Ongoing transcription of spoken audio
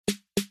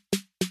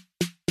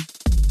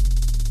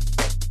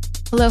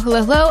Hello,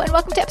 hello, hello, and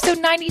welcome to episode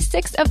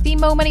 96 of the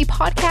Mo Money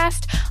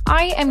Podcast.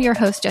 I am your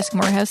host, Jessica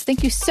Morehouse.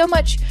 Thank you so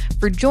much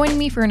for joining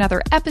me for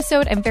another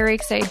episode. I'm very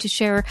excited to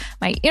share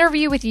my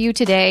interview with you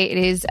today. It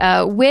is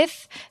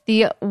with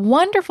the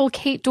wonderful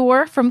Kate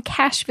Dore from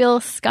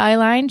Cashville,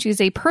 Skyline.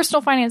 She's a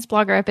personal finance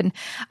blogger I've been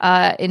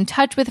in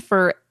touch with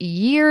for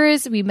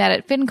years. We met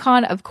at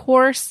FinCon, of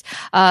course,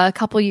 a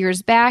couple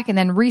years back, and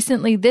then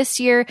recently this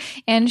year.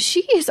 And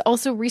she has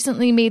also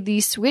recently made the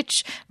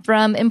switch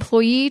from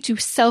employee to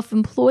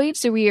self-employed.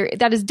 So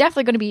that is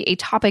definitely going to be a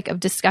topic of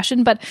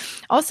discussion, but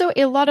also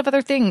a lot of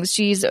other things.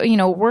 She's,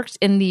 worked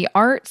in the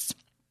arts.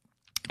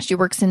 She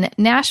works in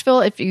Nashville,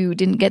 if you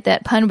didn't get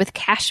that pun with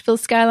Cashville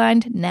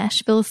Skyline,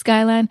 Nashville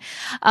Skyline.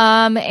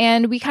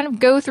 And we kind of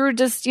go through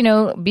just,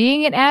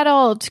 being an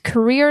adult,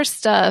 career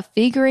stuff,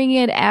 figuring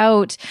it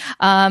out,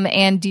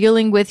 and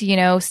dealing with,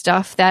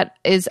 stuff that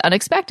is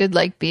unexpected,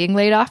 like being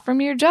laid off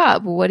from your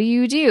job. What do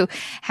you do?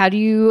 How do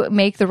you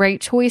make the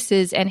right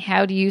choices? And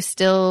how do you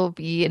still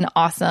be an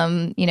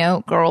awesome,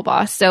 girl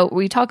boss? So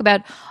we talk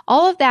about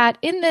all of that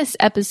in this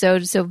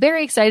episode. So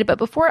very excited. But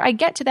before I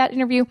get to that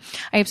interview,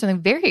 I have something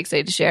very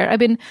excited to share. I've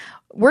been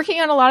working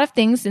on a lot of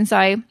things since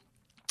I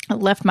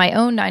left my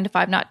own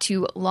 9-to-5 not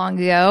too long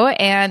ago,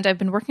 and I've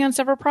been working on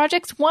several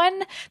projects. One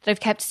that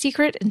I've kept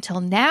secret until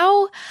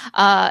now.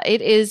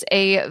 It is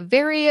a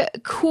very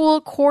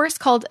cool course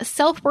called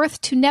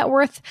Self-Worth to Net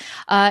Worth.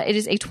 It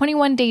is a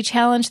 21-day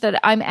challenge that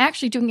I'm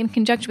actually doing in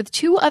conjunction with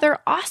two other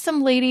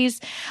awesome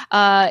ladies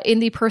in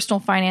the personal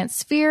finance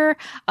sphere.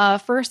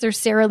 First, there's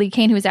Sarah Lee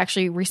Kane, who is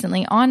actually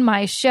recently on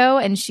my show,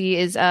 and she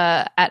is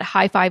at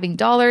High-Fiving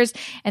Dollars.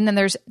 And then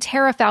there's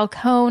Tara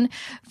Falcone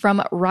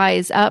from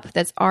Rise Up.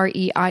 That's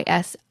REISUP.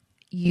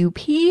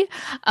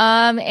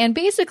 And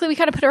basically we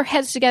kind of put our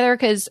heads together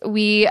because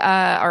we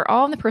are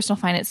all in the personal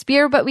finance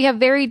sphere, but we have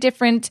very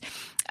different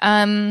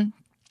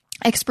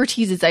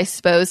expertises, I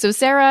suppose. So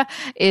Sarah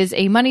is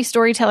a money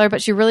storyteller,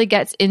 but she really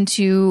gets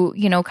into,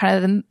 kind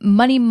of the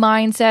money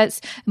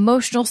mindsets,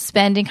 emotional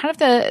spending, kind of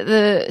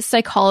the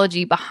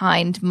psychology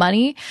behind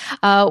money.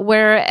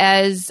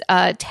 Whereas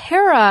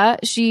Tara,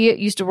 she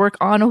used to work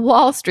on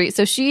Wall Street.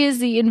 So she is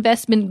the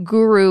investment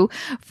guru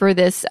for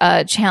this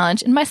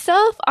challenge. And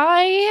myself,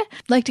 I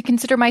like to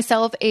consider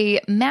myself a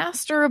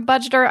master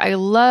budgeter. I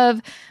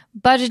love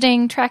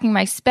budgeting, tracking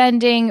my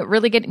spending,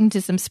 really getting into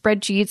some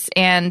spreadsheets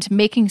and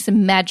making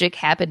some magic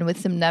happen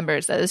with some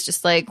numbers. That is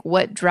just like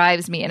what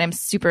drives me, and I'm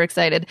super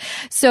excited.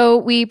 So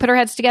we put our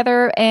heads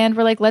together and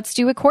we're like, let's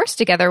do a course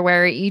together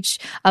where each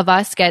of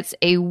us gets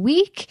a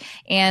week,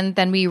 and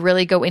then we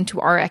really go into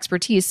our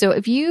expertise. So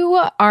if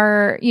you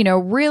are,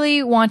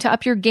 really want to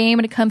up your game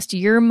when it comes to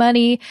your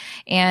money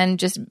and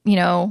just,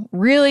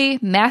 really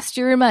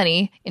master your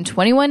money in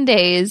 21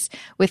 days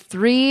with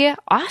 3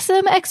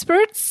 awesome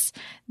experts,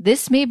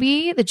 this may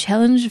be the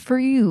challenge for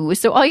you.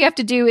 So all you have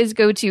to do is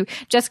go to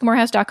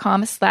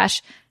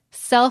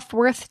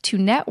jessicamorehouse.com/self-worth to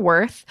net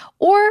worth,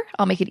 or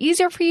I'll make it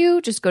easier for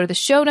you. Just go to the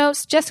show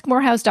notes,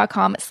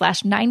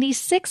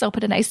 jessicamorehouse.com/96. I'll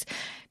put a nice,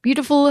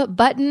 beautiful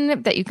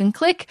button that you can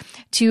click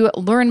to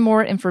learn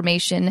more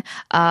information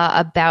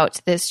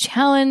about this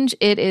challenge.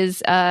 It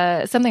is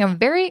something I'm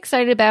very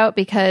excited about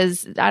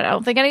because I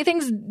don't think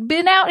anything's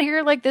been out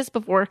here like this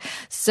before.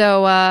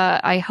 So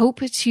I hope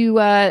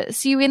to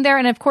see you in there.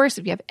 And of course,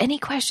 if you have any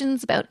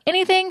questions about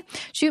anything,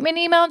 shoot me an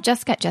email,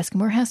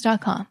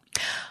 jessica@jessicamorehouse.com.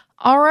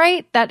 All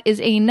right, that is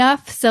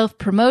enough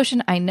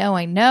self-promotion. I know,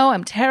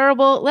 I'm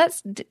terrible.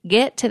 Let's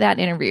get to that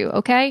interview,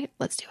 okay?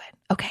 Let's do it.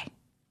 Okay.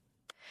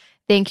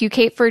 Thank you,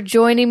 Kate, for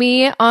joining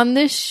me on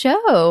this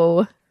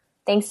show.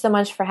 Thanks so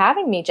much for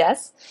having me,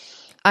 Jess.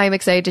 I'm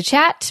excited to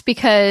chat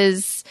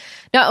because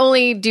not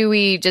only do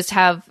we just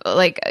have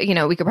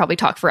we could probably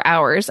talk for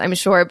hours, I'm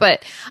sure,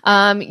 but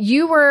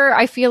you were,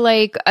 I feel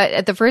like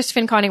at the first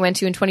FinCon I went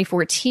to in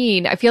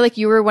 2014, I feel like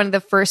you were one of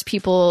the first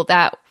people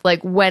that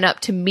went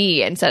up to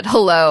me and said,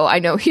 hello, I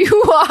know who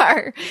you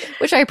are,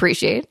 which I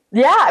appreciate.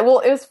 Yeah, well,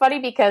 it was funny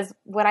because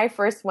when I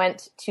first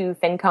went to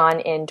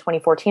FinCon in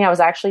 2014, I was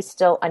actually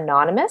still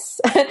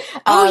anonymous.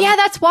 Yeah,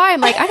 that's why.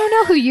 I'm like, I don't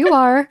know who you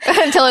are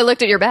until I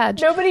looked at your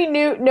badge. Nobody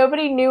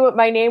knew what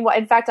my name was.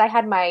 In fact, I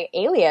had my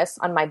alias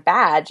on my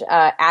badge,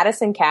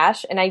 Addison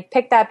Cash, and I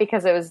picked that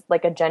because it was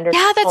like a gender.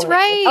 Yeah, that's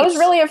right. I was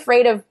really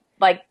afraid of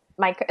at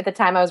the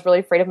time I was really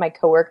afraid of my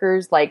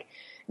coworkers,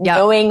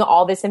 knowing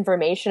all this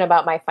information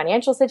about my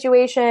financial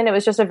situation. It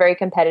was just a very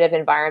competitive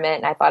environment,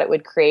 and I thought it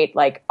would create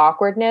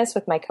awkwardness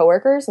with my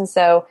coworkers. And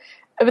so,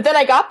 but then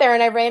I got there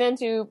and I ran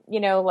into,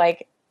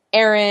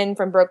 Erin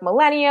from Broke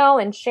Millennial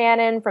and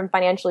Shannon from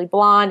Financially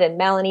Blonde and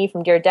Melanie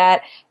from Dear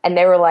Debt. And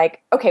they were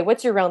like, okay,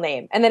 what's your real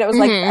name? And then it was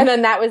and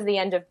then that was the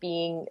end of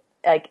being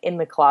in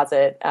the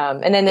closet.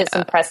 And then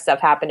some press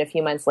stuff happened a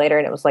few months later,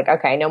 and it was like,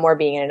 okay, no more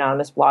being an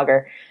anonymous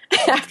blogger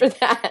after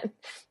that.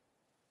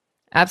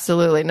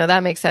 Absolutely. No,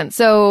 that makes sense.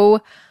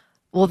 So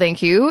Well,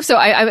 thank you. So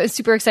I was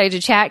super excited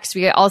to chat because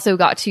we also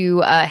got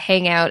to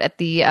hang out at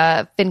the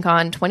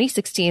FinCon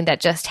 2016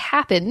 that just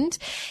happened.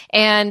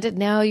 And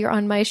now you're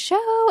on my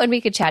show and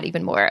we could chat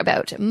even more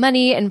about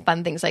money and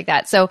fun things like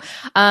that. So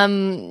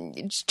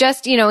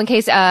just, in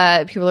case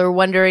people are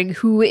wondering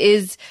who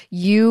is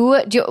you,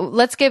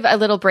 let's give a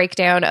little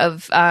breakdown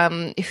of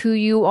who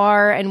you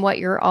are and what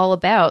you're all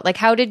about.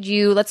 Like,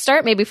 let's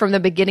start maybe from the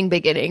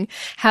beginning.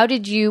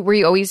 Were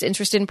you always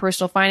interested in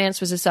personal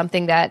finance? Was this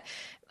something that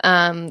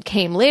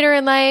came later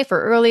in life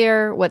or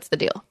earlier? What's the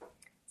deal?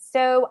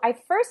 So I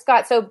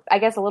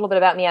guess a little bit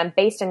about me. I'm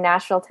based in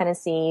Nashville,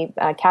 Tennessee.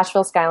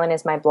 Cashville, Skyline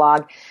is my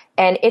blog.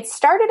 And it's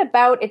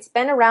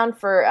been around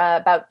for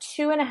about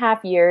 2.5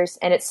 years.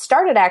 And it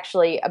started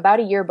actually about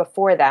a year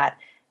before that.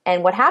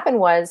 And what happened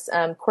was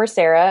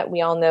Coursera,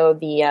 we all know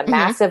the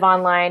massive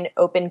online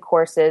open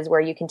courses where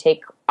you can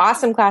take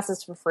awesome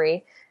classes for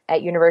free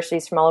at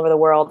universities from all over the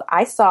world.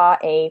 I saw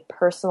a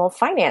personal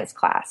finance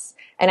class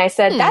and I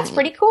said, that's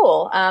pretty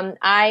cool.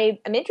 I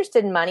am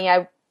interested in money.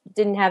 I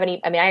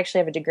actually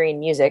have a degree in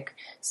music.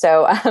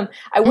 So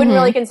I wouldn't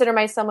really consider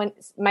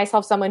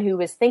myself someone who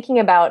was thinking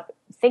about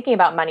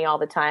money all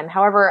the time.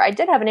 However, I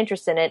did have an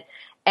interest in it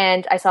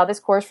and I saw this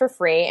course for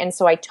free. And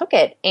so I took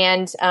it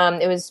and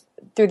it was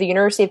through the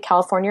University of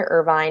California,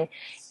 Irvine.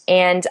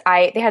 And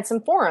they had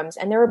some forums,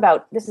 and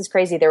this is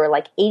crazy, there were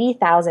like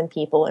 80,000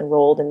 people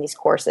enrolled in these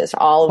courses.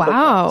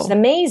 Wow. It's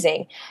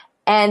amazing.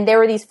 And there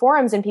were these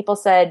forums, and people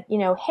said,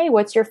 hey,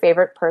 what's your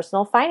favorite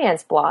personal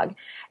finance blog?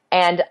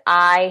 And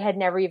I had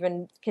never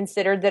even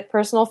considered that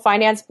personal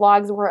finance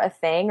blogs were a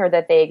thing or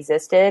that they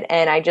existed.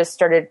 And I just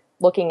started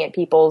looking at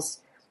people's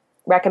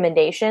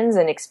recommendations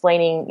and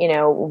explaining,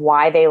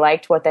 why they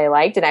liked what they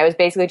liked. And I was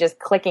basically just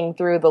clicking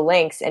through the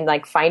links and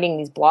like finding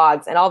these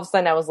blogs. And all of a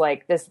sudden I was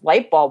like, this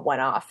light bulb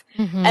went off.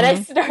 And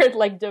I started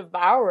like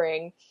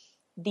devouring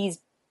these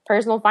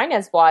personal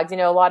finance blogs.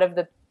 A lot of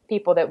the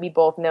people that we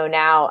both know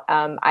now,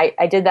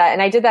 I did that.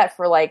 And I did that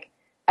for like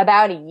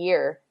about a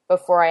year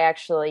before I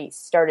actually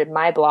started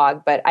my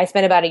blog. But I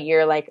spent about a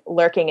year like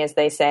lurking, as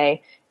they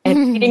say,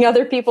 and reading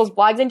other people's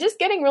blogs and just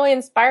getting really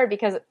inspired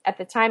because at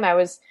the time I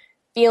was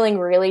feeling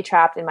really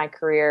trapped in my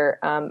career.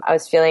 I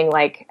was feeling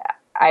like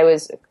I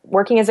was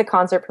working as a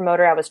concert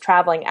promoter. I was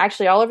traveling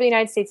actually all over the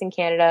United States and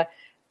Canada,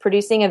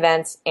 producing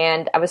events,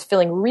 and I was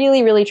feeling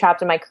really, really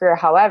trapped in my career.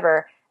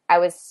 However, I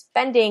was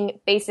spending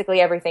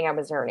basically everything I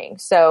was earning.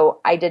 So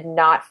I did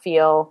not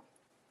feel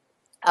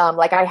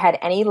like I had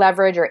any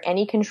leverage or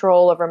any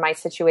control over my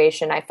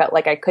situation. I felt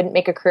like I couldn't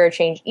make a career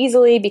change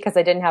easily because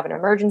I didn't have an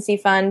emergency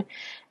fund.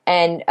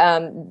 And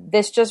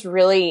this just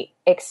really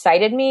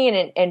excited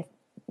me and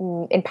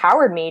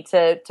empowered me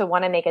to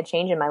want to make a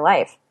change in my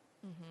life.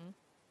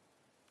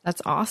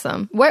 That's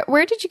awesome.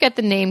 Where did you get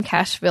the name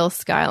Cashville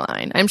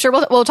Skyline? I'm sure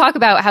we'll talk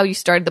about how you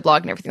started the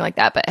blog and everything like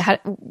that,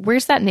 but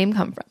where's that name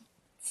come from?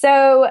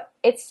 So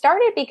it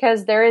started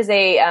because there is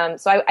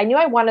I knew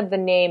I wanted the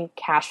name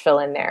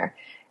Cashville in there.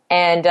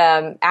 And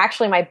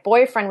actually, my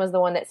boyfriend was the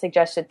one that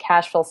suggested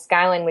Cashville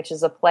Skyline, which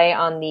is a play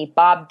on the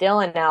Bob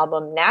Dylan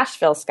album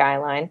Nashville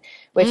Skyline,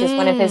 which is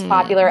one of his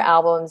popular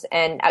albums.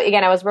 And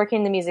again, I was working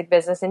in the music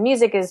business, and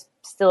music is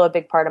still a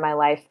big part of my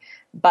life.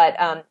 But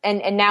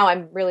and now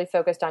I'm really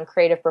focused on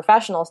creative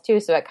professionals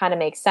too, so it kind of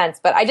makes sense.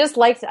 But I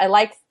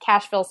liked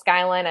Cashville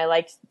Skyline. I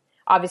liked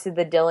obviously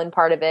the Dylan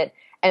part of it.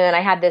 And then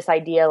I had this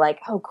idea like,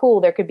 oh,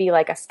 cool, there could be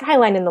like a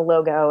skyline in the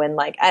logo, and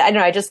like I don't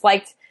know, I just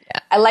liked.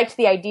 I liked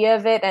the idea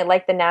of it. I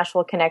liked the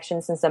Nashville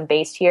connection since I'm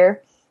based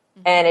here.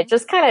 And it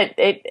just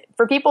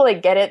for people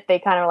that get it, they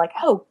kind of are like,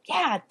 oh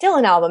yeah,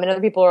 Dylan album. And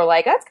other people are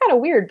like, that's kind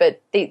of weird,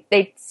 but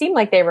they seem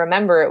like they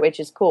remember it, which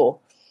is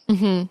cool.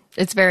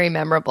 It's very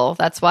memorable.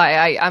 That's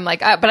why I'm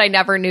like, but I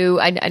never knew,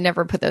 I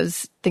never put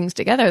those things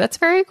together. That's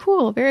very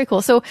cool. Very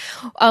cool. So,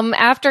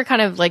 after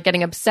kind of like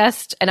getting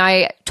obsessed, and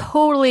I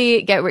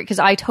totally because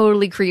I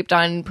totally creeped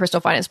on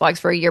personal finance blogs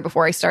for a year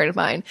before I started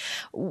mine.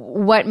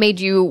 What made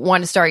you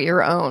want to start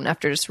your own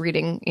after just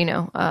reading,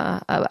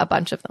 a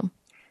bunch of them?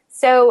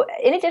 So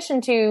in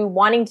addition to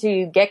wanting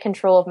to get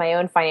control of my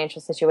own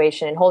financial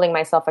situation and holding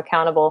myself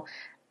accountable,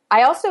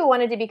 I also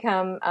wanted to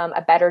become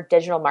a better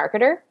digital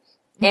marketer.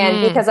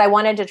 And because I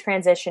wanted to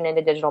transition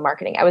into digital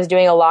marketing, I was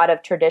doing a lot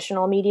of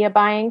traditional media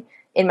buying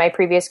in my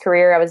previous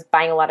career. I was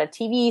buying a lot of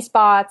TV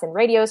spots and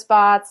radio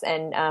spots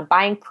and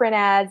buying print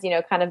ads,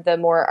 kind of the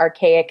more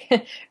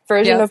archaic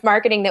version of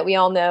marketing that we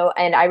all know.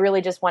 And I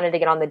really just wanted to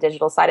get on the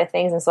digital side of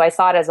things. And so I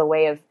saw it as a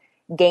way of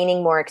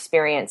gaining more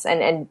experience.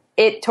 And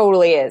it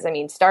totally is. I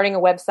mean, starting a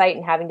website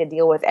and having to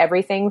deal with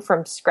everything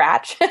from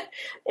scratch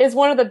is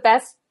one of the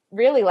best,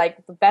 really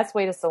like the best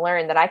way to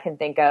learn that I can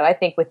think of. I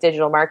think with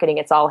digital marketing,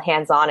 it's all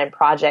hands-on and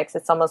projects.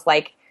 It's almost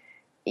like,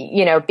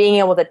 being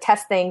able to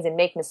test things and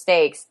make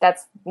mistakes.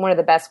 That's one of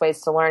the best ways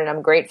to learn. And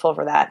I'm grateful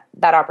for that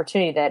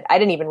opportunity that I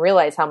didn't even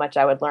realize how much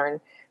I would learn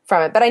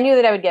from it, but I knew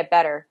that I would get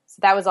better. So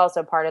that was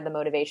also part of the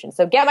motivation.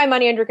 So get my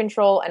money under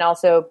control and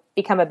also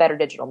become a better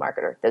digital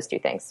marketer. Those two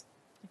things.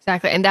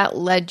 Exactly. And that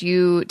led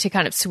you to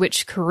kind of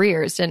switch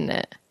careers, didn't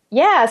it?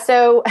 Yeah.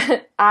 So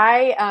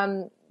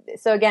I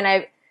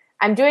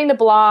I'm doing the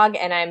blog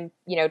and I'm,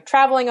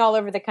 traveling all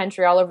over the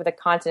country, all over the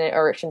continent,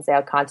 or I shouldn't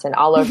say continent,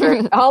 all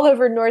over, all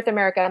over North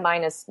America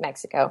minus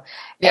Mexico.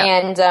 Yeah.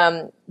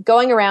 And,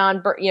 going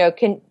around,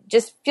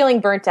 just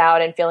feeling burnt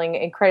out and feeling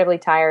incredibly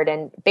tired.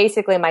 And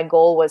basically my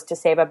goal was to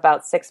save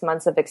about 6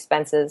 months of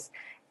expenses.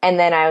 And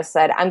then I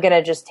said, I'm going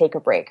to just take a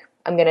break.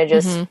 I'm going to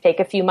just take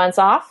a few months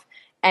off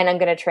and I'm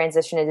going to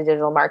transition into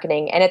digital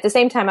marketing. And at the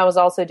same time, I was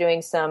also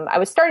I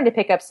was starting to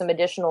pick up some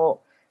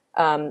additional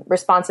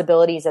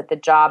responsibilities at the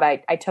job.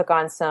 I took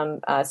on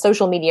some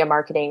social media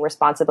marketing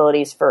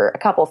responsibilities for a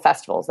couple of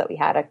festivals that we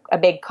had, a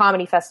big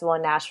comedy festival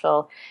in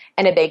Nashville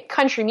and a big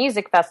country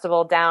music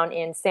festival down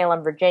in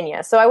Salem,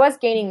 Virginia. So I was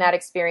gaining that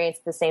experience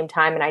at the same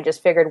time. And I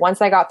just figured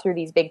once I got through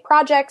these big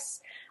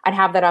projects, I'd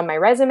have that on my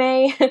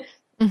resume,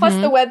 plus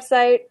the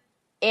website.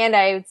 And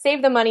I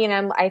saved the money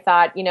and I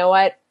thought, you know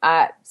what,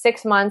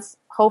 6 months,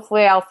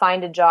 hopefully I'll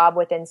find a job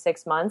within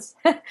 6 months.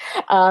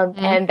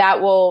 And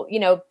that will,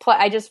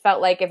 I just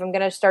felt like if I'm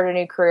going to start a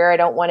new career, I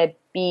don't want to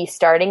be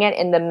starting it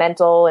in the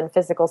mental and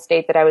physical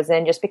state that I was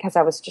in just because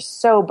I was just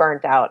so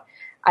burnt out.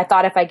 I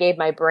thought if I gave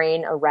my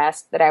brain a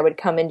rest that I would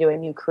come into a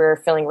new career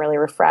feeling really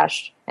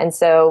refreshed. And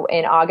so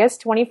in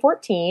August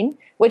 2014,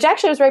 which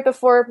actually was right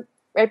before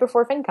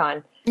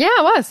FinCon. Yeah,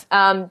 it was.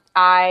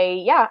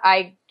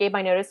 I gave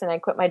my notice and I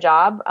quit my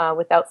job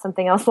without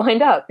something else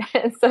lined up.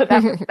 And so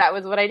that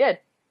was what I did.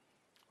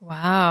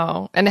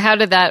 Wow. And how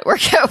did that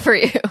work out for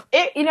you?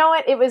 You know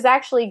what? It was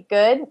actually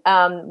good.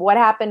 What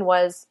happened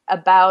was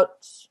about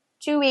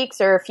 2 weeks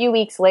or a few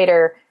weeks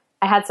later,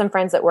 I had some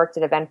friends that worked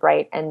at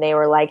Eventbrite and they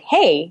were like,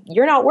 hey,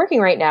 you're not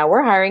working right now.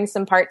 We're hiring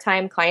some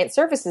part-time client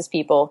services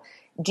people.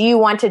 Do you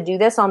want to do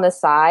this on the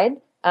side?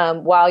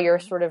 While you're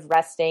sort of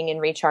resting and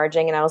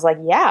recharging. And I was like,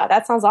 yeah,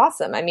 that sounds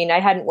awesome. I mean,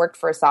 I hadn't worked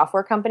for a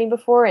software company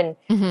before and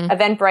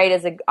Eventbrite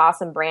is an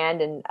awesome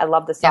brand and I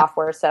love the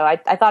software. Yep. So I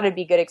thought it'd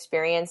be a good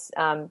experience,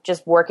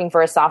 just working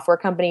for a software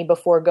company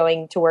before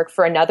going to work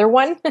for another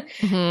one.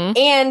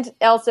 And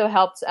also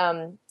helped,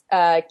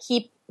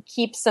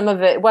 keep some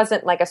of it. It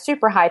wasn't like a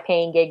super high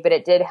paying gig, but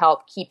it did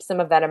help keep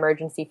some of that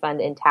emergency fund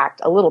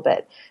intact a little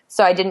bit.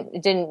 So it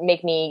didn't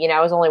make me,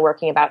 I was only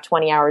working about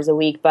 20 hours a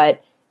week,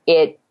 but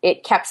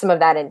it kept some of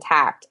that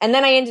intact. And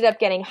then I ended up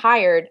getting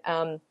hired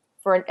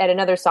at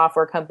another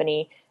software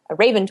company,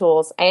 Raven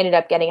Tools. I ended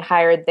up getting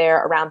hired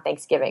there around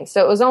Thanksgiving.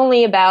 So it was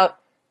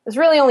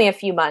really only a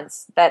few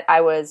months that I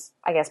was,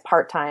 I guess,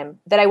 part-time,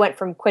 that I went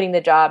from quitting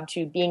the job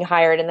to being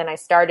hired. And then I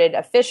started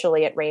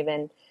officially at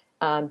Raven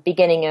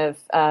beginning of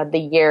the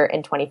year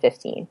in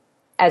 2015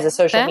 as a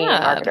social media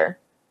marketer.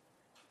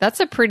 That's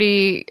a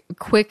pretty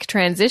quick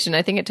transition.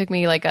 I think it took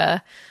me like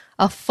a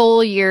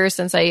full year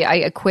since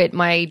I quit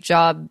my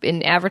job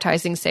in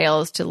advertising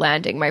sales to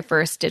landing my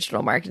first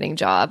digital marketing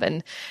job.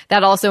 And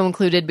that also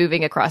included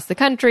moving across the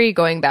country,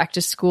 going back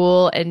to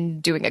school,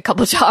 and doing a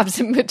couple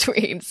jobs in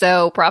between.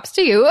 So props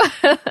to you.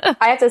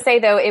 I have to say,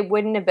 though, it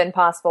wouldn't have been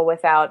possible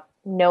without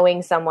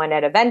knowing someone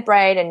at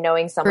Eventbrite and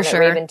knowing someone at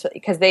Raven,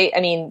 because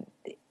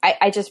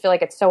I just feel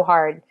like it's so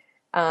hard.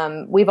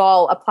 We've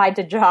all applied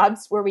to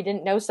jobs where we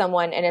didn't know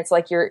someone and it's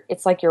like your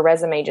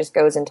resume just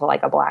goes into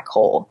like a black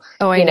hole.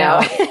 Oh, I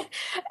know.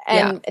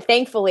 And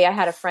thankfully I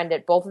had a friend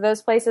at both of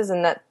those places.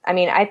 And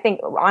I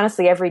think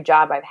honestly, every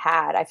job I've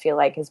had, I feel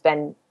like has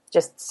been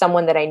just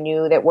someone that I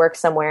knew that worked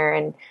somewhere.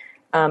 And,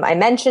 I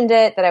mentioned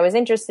it that I was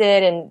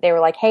interested and they were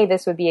like, hey,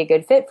 this would be a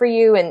good fit for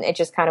you. And it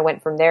just kind of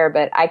went from there.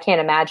 But I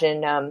can't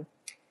imagine,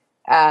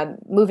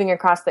 moving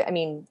across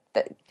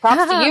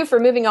props to you for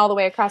moving all the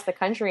way across the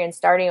country and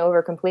starting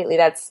over completely.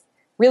 That's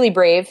really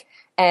brave.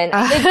 And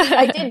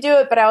I did do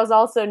it, but I was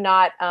also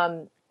not,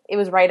 it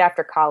was right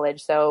after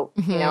college. So,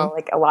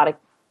 like a lot of,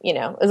 it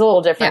was a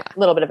little different, a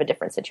little bit of a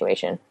different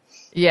situation.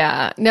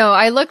 Yeah. No,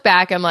 I look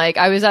back, I'm like,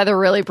 I was either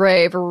really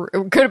brave or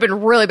it could have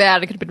been really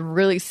bad. It could have been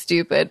really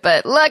stupid,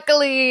 but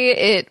luckily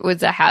it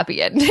was a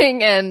happy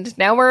ending and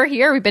now we're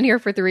here. We've been here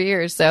for 3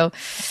 years. So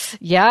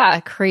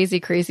yeah, crazy,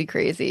 crazy,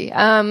 crazy.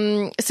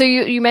 So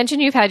you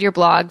mentioned you've had your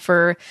blog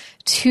for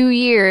 2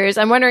 years.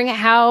 I'm wondering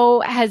how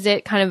has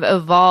it kind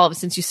of evolved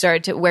since you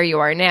started to where you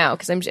are now?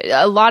 Because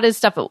a lot of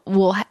stuff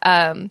will,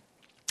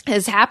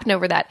 has happened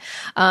over that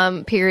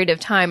period of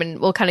time,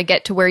 and we'll kind of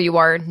get to where you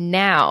are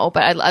now.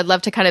 But I'd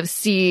love to kind of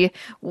see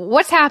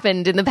what's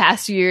happened in the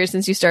past year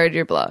since you started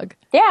your blog.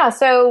 Yeah.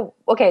 So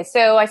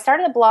I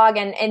started the blog,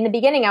 and in the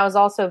beginning, I was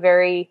also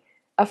very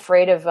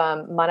afraid of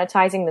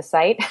monetizing the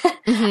site.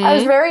 I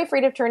was very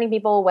afraid of turning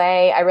people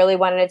away. I really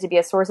wanted it to be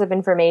a source of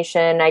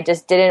information. I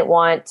just didn't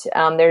want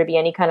there to be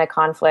any kind of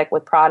conflict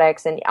with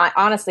products. And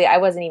honestly, I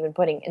wasn't even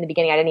in the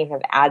beginning, I didn't even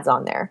have ads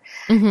on there.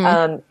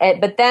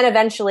 But then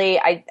eventually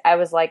I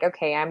was like,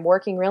 okay, I'm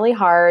working really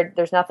hard.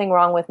 There's nothing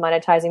wrong with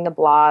monetizing the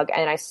blog.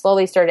 And I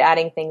slowly started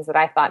adding things that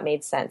I thought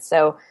made sense.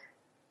 So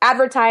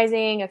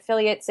advertising,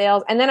 affiliate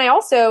sales. And then I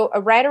also,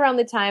 right around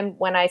the time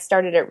when I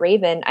started at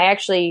Raven, I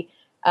actually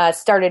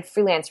started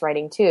freelance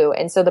writing too.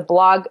 And so the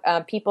blog,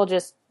 people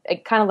just,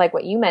 kind of like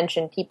what you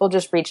mentioned, people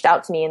just reached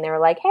out to me and they were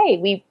like,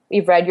 hey,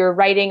 we've read your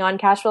writing on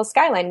Cashville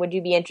Skyline. Would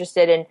you be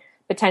interested in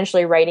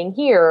potentially writing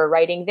here or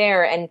writing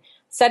there? And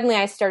suddenly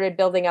I started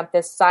building up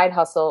this side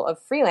hustle of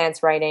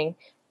freelance writing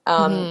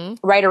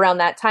right around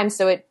that time.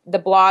 So the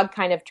blog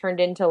kind of turned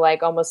into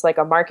like almost like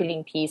a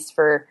marketing piece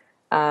for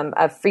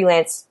a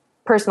freelance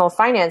personal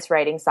finance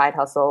writing side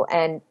hustle.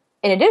 And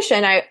in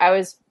addition, I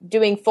was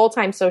doing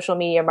full-time social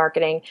media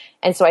marketing.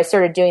 And so I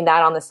started doing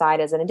that on the side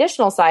as an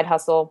additional side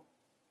hustle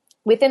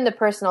within the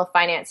personal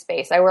finance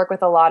space. I work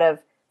with a lot of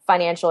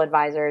financial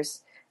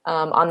advisors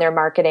on their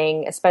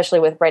marketing, especially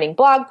with writing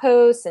blog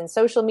posts and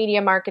social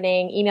media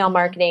marketing, email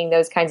marketing,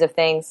 those kinds of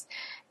things.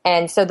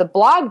 And so the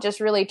blog just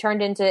really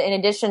turned into, in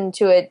addition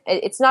to it,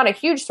 it's not a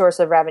huge source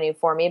of revenue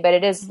for me, but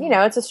it is,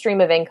 it's a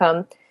stream of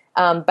income.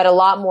 But a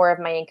lot more of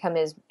my income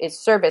is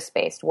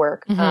service-based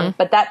work.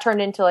 But that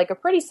turned into like a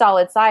pretty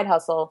solid side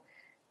hustle,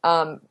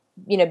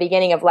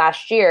 beginning of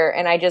last year.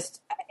 And I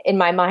just, in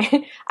my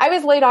mind, I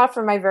was laid off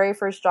from my very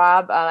first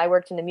job. I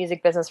worked in the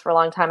music business for a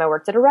long time. I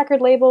worked at a record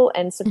label,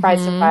 and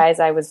surprise, surprise,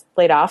 I was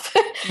laid off.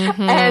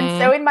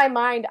 And so in my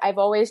mind, I've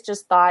always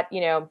just thought,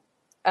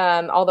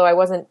 although I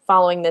wasn't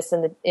following this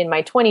in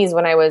my 20s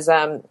when I was,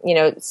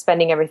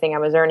 spending everything I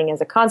was earning as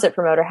a concert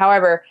promoter.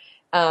 However,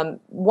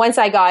 once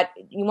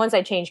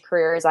I changed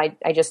careers, I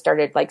just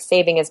started like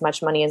saving as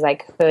much money as I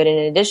could. And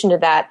in addition to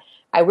that,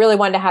 I really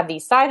wanted to have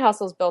these side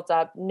hustles built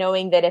up,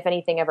 knowing that if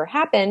anything ever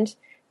happened,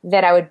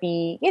 that I would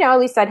be, at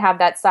least I'd have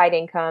that side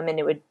income, and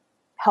it would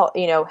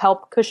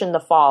help cushion the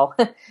fall.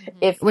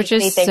 Which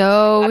is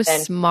so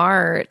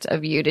smart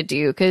of you to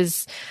do.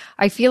 'Cause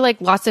I feel like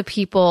lots of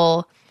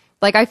people,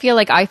 like, I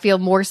feel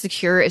more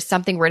secure if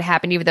something were to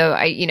happen, even though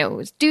I,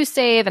 do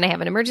save and I have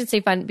an emergency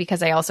fund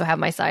because I also have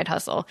my side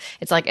hustle.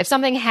 It's like, if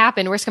something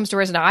happened, worst comes to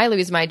worst, and I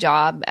lose my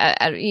job,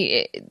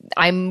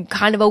 I'm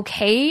kind of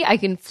okay. I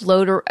can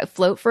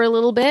float for a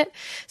little bit.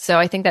 So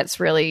I think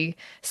that's really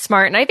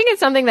smart. And I think it's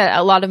something that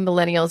a lot of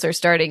millennials are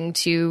starting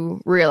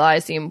to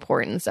realize the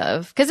importance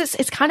of, because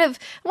it's kind of,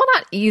 well,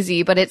 not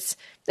easy, but it's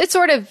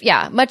sort of,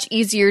 much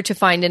easier to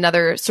find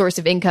another source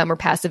of income or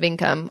passive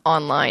income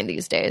online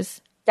these days.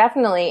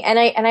 Definitely. And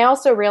I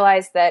also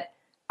realized that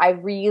I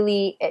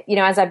really,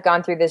 as I've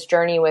gone through this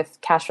journey with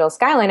Cashville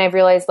Skyline, I've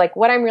realized like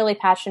what I'm really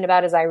passionate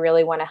about is I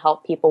really want to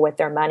help people with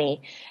their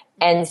money.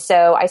 And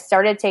so I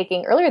started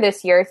taking, earlier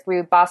this year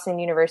through Boston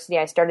University,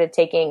 I started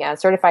taking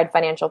certified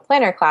financial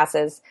planner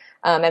classes.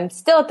 I'm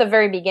still at the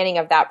very beginning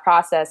of that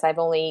process. I'm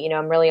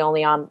really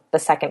only on the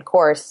second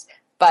course,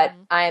 but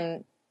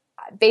I'm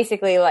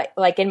basically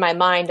like in my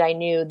mind, I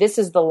knew this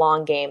is the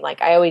long game.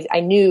 Like I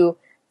knew,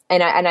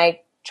 and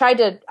I tried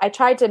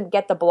to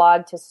get the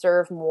blog to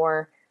serve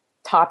more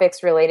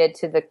topics related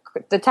to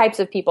the types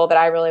of people that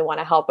I really want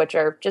to help, which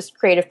are just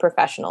creative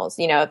professionals,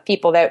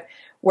 people that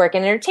work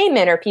in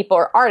entertainment, or people,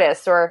 or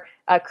artists, or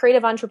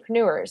creative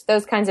entrepreneurs,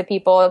 those kinds of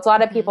people. It's a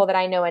lot of people that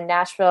I know in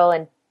Nashville,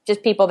 and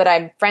just people that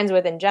I'm friends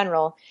with in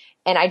general.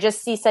 And I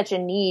just see such a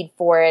need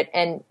for it.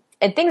 And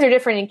things are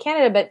different in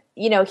Canada, but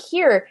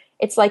here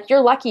it's like,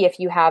 you're lucky if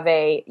you have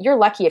a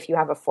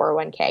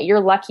 401k. You're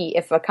lucky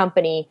if a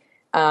company,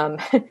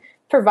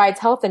 provides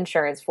health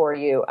insurance for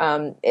you.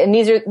 And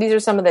these are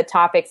some of the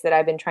topics that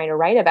I've been trying to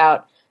write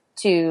about,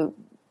 to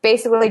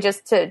basically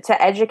just to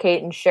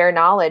educate and share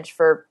knowledge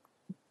for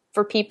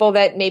people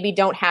that maybe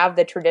don't have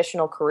the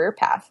traditional career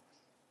path.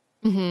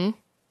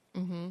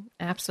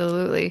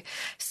 Absolutely.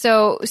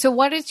 So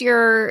what is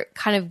your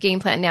kind of game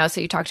plan now? So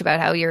you talked about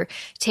how you're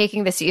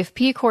taking the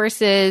CFP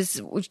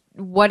courses.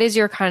 What is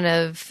your kind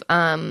of,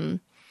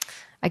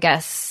 I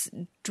guess,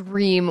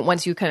 dream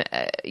once you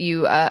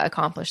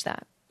accomplish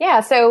that?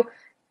 Yeah. So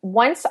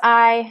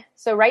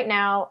right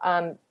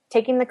now,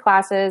 taking the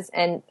classes,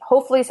 and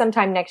hopefully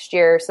sometime next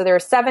year. So there are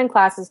 7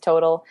 classes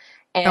total.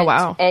 And, oh,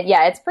 wow. And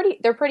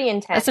they're pretty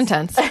intense. That's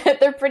intense.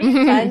 They're pretty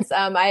intense.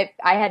 I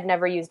had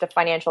never used a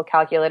financial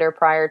calculator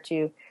prior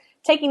to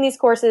taking these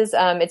courses.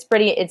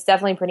 It's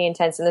definitely pretty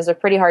intense. And there's a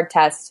pretty hard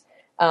test,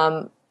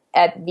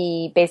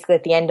 basically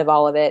at the end of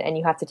all of it. And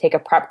you have to take a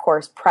prep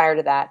course prior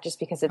to that, just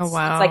because it's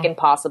like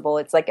impossible.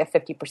 It's like a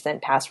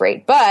 50% pass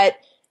rate, but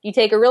you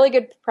take a really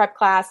good prep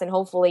class, and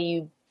hopefully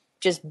you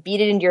just beat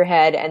it into your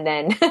head, and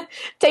then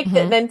take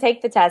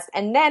the test.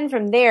 And then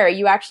from there,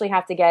 you actually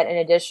have to get an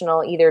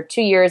additional either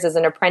 2 years as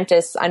an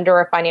apprentice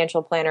under a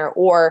financial planner,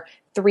 or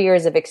 3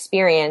 years of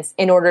experience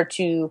in order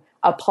to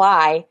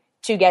apply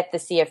to get the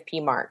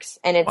CFP marks.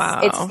 And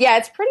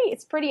it's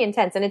pretty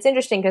intense. And it's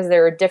interesting because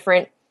there are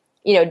different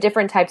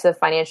types of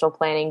financial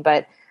planning,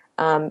 but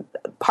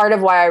part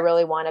of why I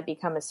really want to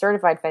become a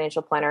certified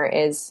financial planner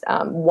is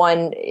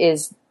one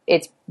is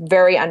it's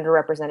very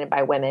underrepresented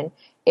by women.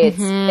 It's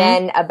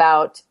been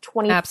about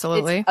 20.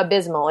 Absolutely. It's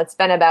abysmal. It's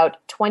been about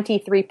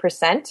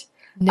 23%.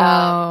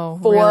 No,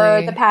 for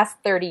really? the past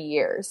 30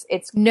 years.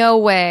 It's no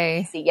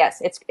way. Yes,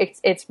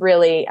 it's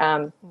really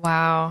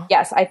wow.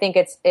 Yes, I think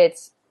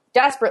it's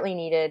desperately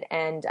needed,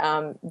 and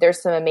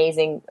there's some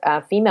amazing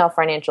female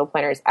financial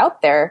planners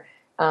out there.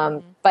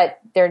 But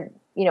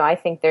I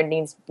think there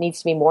needs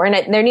to be more,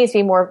 and there needs to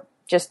be more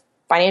just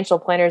financial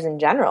planners in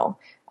general.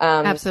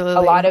 Absolutely.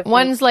 A lot of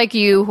ones like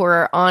you who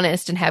are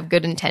honest and have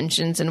good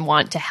intentions and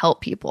want to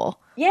help people.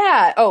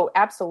 Yeah. Oh,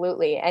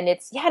 absolutely. And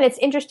it's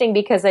interesting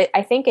because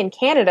I think in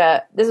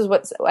Canada, this is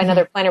what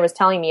another planner was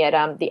telling me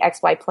at the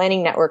XY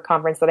Planning Network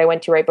conference that I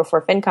went to right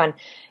before FinCon.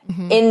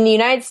 In the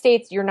United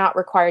States, you're not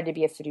required to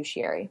be a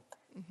fiduciary.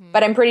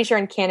 But I'm pretty sure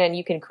in Canada, and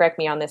you can correct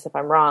me on this if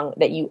I'm wrong,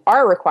 that you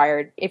are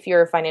required, if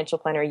you're a financial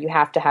planner, you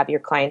have to have your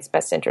client's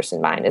best interest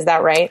in mind. Is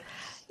that right?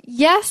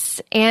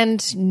 Yes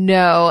and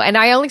no. And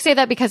I only say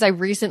that because I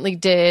recently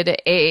did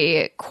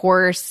a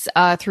course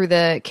through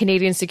the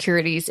Canadian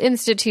Securities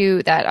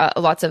Institute that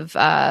lots of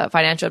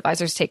financial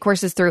advisors take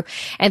courses through.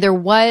 And there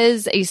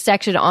was a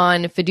section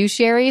on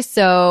fiduciary.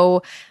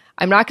 So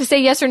I'm not going to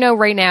say yes or no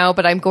right now,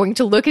 but I'm going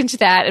to look into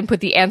that and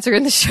put the answer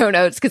in the show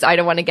notes because I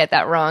don't want to get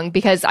that wrong,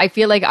 because I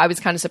feel like I was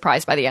kind of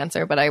surprised by the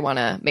answer, but I want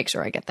to make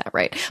sure I get that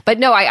right. But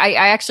no, I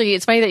actually,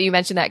 it's funny that you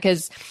mentioned that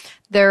because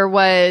there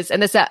was,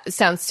 and this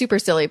sounds super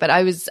silly, but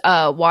I was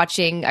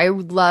watching, I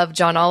love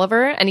John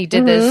Oliver, and he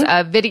did this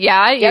video,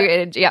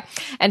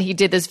 and he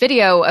did this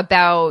video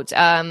about,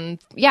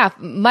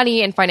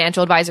 money and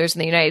financial advisors in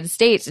the United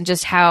States and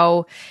just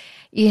how,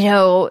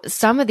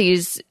 some of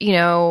these,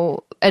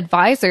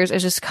 advisors are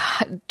just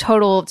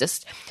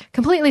just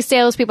completely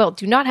salespeople,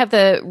 do not have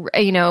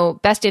the,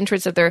 best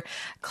interests of their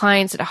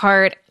clients at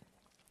heart,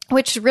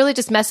 which really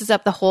just messes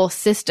up the whole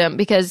system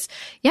because,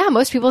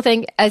 most people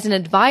think as an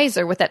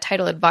advisor with that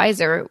title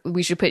advisor,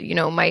 we should put,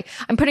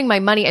 I'm putting my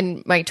money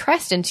and my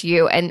trust into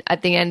you. And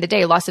at the end of the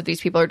day, lots of these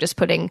people are just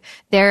putting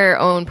their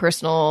own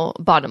personal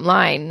bottom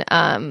line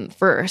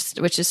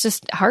first, which is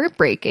just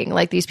heartbreaking.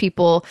 Like these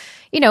people,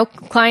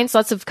 clients,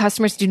 lots of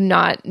customers do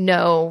not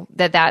know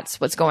that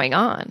that's what's going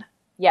on.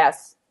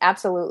 Yes.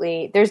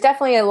 Absolutely. There's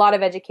definitely a lot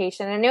of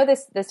education. I know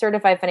the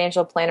Certified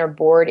Financial Planner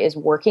Board is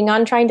working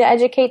on trying to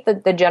educate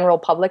the general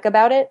public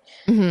about it.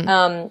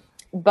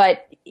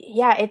 But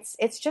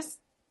it's just,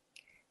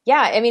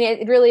 I mean,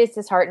 it really is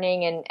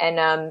disheartening.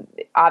 And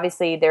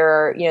obviously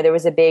there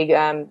was a big,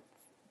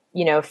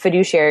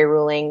 fiduciary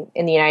ruling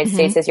in the United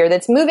States this year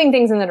that's moving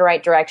things in the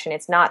right direction.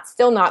 It's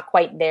still not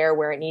quite there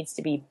where it needs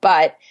to be,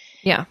 but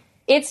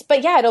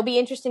it'll be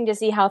interesting to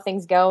see how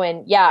things go.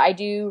 And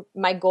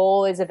my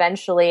goal is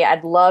eventually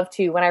I'd love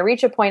to, when I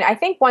reach a point, I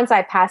think once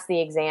I pass the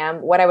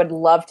exam, what I would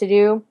love to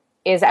do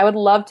is I would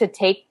love to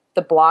take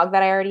the blog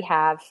that I already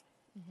have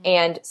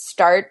and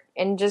start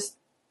and just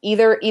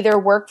either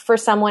work for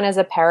someone as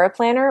a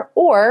paraplanner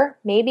or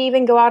maybe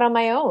even go out on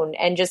my own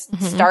and just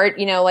start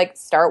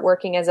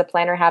working as a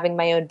planner, having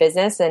my own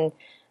business and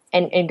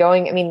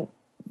going, I mean,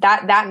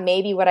 that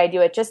may be what I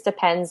do. It just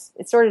depends.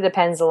 It sort of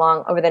depends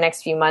along over the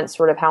next few months,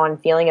 sort of how I'm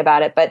feeling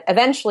about it. But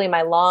eventually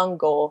my long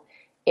goal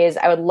is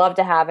I would love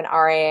to have an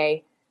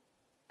RIA,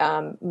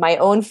 my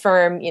own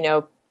firm,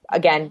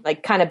 again,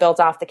 like kind of built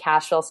off the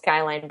Cashville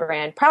Skyline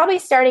brand, probably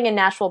starting in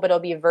Nashville, but it'll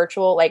be a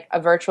virtual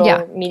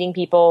meeting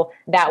people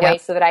that way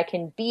so that I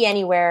can be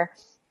anywhere.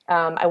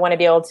 I want to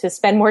be able to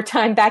spend more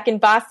time back in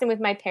Boston with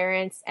my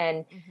parents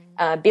and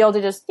be able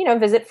to just,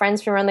 visit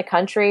friends from around the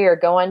country or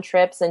go on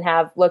trips and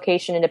have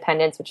location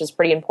independence, which is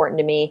pretty important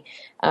to me,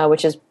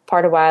 which is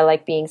part of why I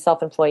like being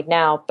self-employed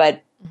now.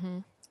 But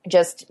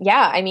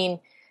I mean,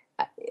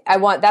 I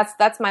want,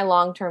 that's my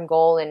long-term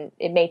goal, and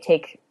it may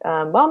take,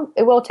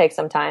 it will take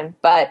some time,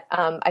 but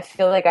I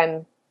feel like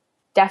I'm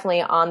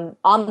definitely on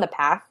the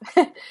path.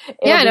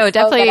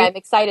 Definitely. I'm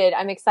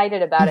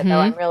excited about it though.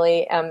 I'm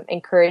really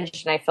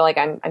encouraged, and I feel like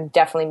I'm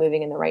definitely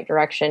moving in the right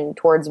direction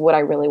towards what I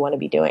really want to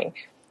be doing.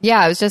 Yeah,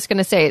 I was just going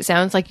to say, it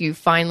sounds like you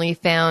finally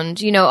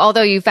found,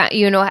 although you found,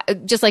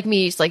 just like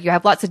me, it's like you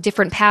have lots of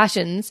different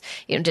passions,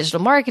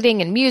 digital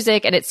marketing and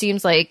music. And it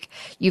seems like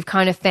you've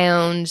kind of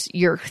found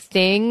your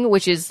thing,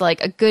 which is like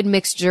a good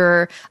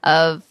mixture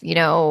of,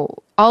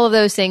 all of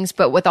those things,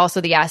 but with also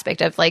the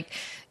aspect of like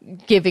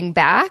giving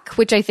back,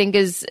 which I think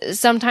is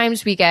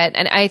sometimes we get.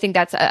 And I think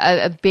that's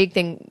a big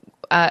thing.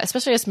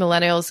 Especially as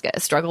millennials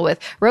struggle with,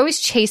 we're always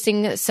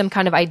chasing some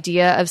kind of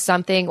idea of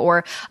something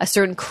or a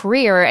certain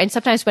career. And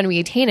sometimes when we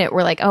attain it,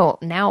 we're like, oh,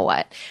 now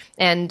what?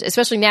 And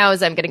especially now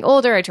as I'm getting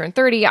older, I turn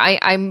 30,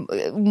 I'm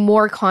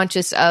more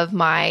conscious of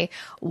my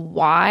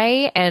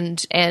why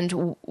and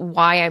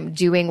why I'm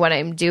doing what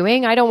I'm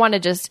doing. I don't want to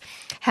just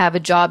have a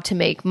job to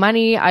make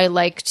money. I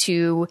like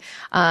to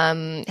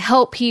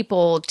help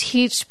people,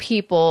 teach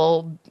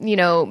people,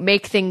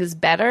 make things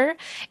better.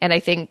 And I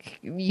think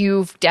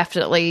you've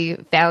definitely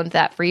found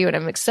that for you. And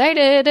I'm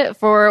excited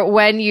for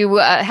when you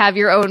have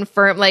your own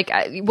firm. Like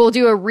we'll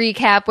do a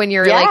recap when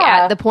you're like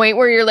at the point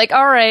where you're like,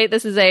 all right,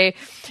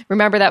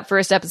 remember that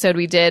first episode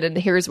we did, and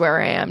here's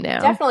where I am now.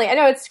 Definitely. I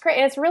know it's great.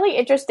 And it's really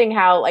interesting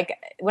how, like,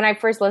 when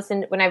I've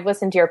listened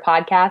to your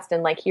podcast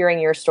and like hearing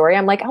your story,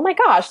 I'm like, oh my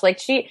gosh,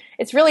 like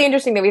it's really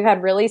interesting that we've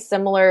had really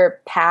similar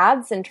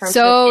paths in terms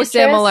of interest. So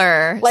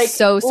similar.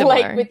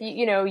 Like with,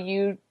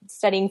 you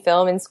studying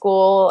film in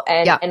school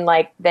and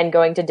like then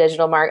going to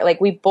digital market.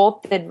 Like we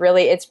both did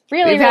really,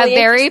 we've had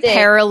very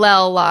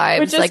parallel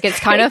lives. Like it's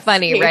kind of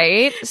funny,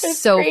 right? It's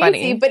so crazy.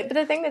 funny. But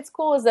the thing that's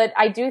cool is that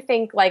I do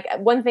think like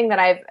one thing that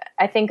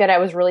I think that I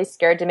was really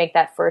scared to make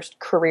that first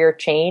career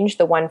change,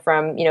 the one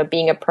from,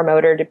 being a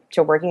promoter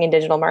to working in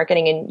digital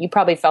marketing. And you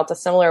probably felt a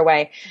similar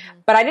way,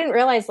 but I didn't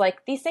realize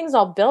like these things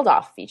all build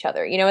off of each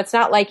other. It's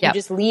not like you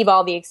just leave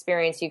all the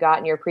experience you got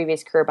in your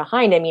previous career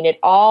behind. I mean,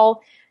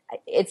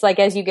 it's like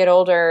as you get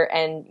older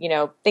and,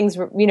 things,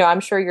 I'm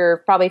sure you're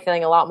probably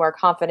feeling a lot more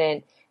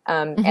confident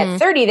at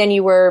 30 than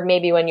you were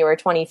maybe when you were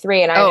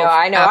 23. And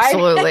I know.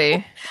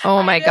 Absolutely.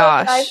 Oh my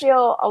gosh. I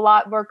feel a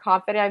lot more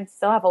confident. I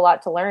still have a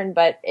lot to learn,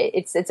 but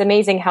it's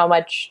amazing how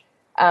much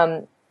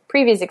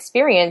previous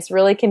experience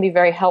really can be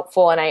very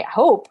helpful. And I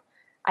hope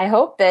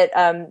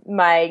that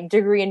my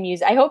degree in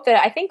music,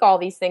 I think all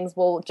these things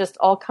will just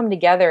all come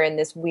together in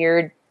this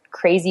weird,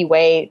 crazy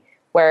way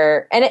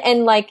where,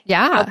 and like,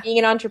 being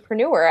an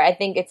entrepreneur, I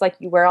think it's like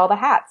you wear all the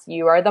hats.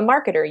 You are the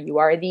marketer. You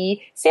are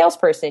the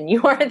salesperson.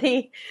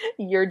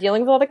 You're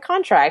dealing with all the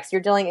contracts.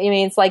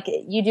 It's like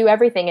you do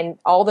everything. And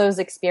all those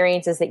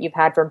experiences that you've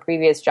had from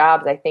previous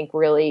jobs, I think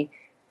really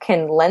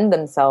can lend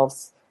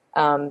themselves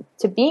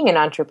to being an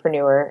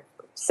entrepreneur.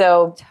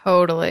 So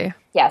totally.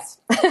 Yes.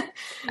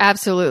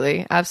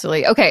 Absolutely.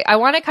 Absolutely. Okay. I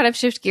want to kind of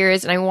shift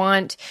gears and I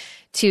want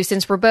to,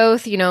 since we're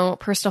both,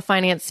 personal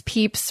finance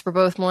peeps, we're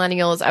both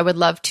millennials, I would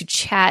love to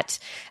chat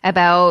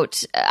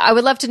about, I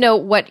would love to know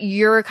what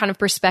your kind of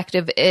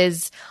perspective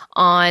is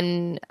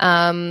on,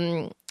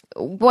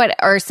 what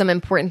are some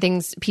important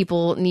things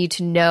people need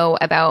to know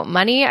about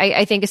money?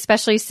 I think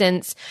especially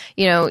since,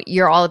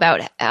 you're all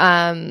about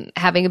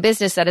having a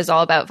business that is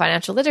all about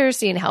financial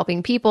literacy and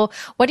helping people.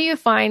 What do you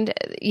find,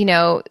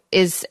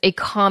 is a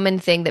common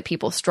thing that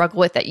people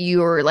struggle with that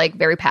you are like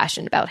very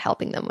passionate about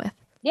helping them with?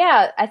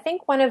 Yeah, I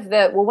think one of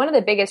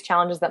the biggest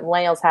challenges that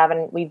millennials have,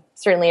 and we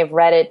certainly have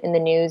read it in the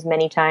news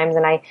many times,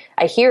 and I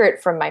hear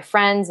it from my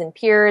friends and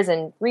peers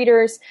and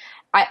readers.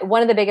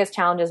 One of the biggest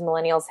challenges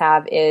millennials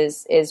have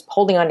is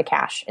holding on to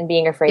cash and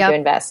being afraid to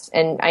invest.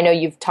 And I know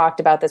you've talked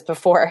about this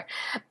before,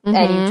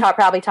 and you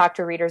probably talk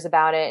to readers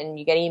about it, and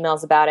you get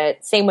emails about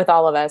it. Same with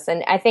all of us.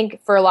 And I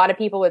think for a lot of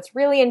people, it's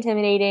really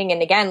intimidating.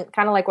 And again,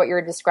 kind of like what you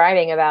were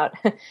describing about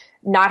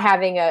not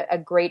having a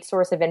great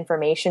source of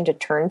information to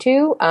turn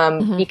to,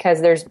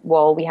 because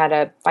we had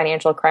a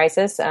financial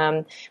crisis.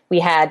 We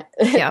had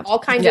all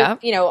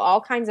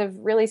kinds of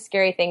really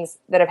scary things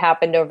that have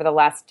happened over the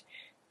last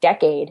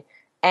decade.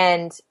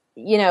 And,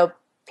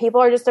 people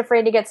are just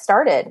afraid to get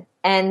started.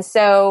 And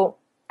so,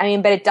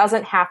 but it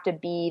doesn't have to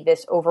be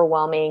this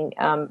overwhelming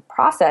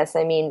process.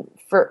 I mean,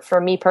 for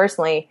me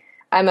personally,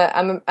 I'm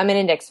an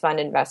index fund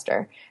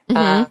investor.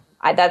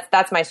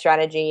 That's my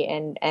strategy,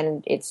 and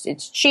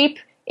it's cheap.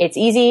 It's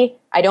easy.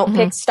 I don't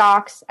pick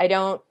stocks. I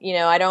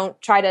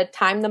don't try to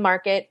time the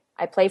market.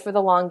 I play for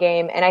the long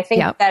game. And I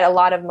think that a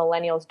lot of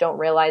millennials don't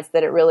realize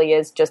that it really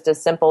is just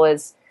as simple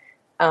as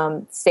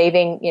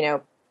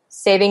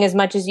saving as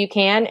much as you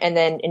can and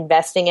then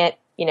investing it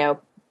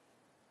in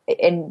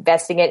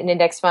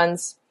index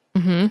funds.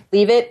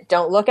 Leave it.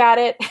 Don't look at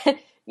it.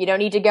 You don't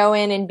need to go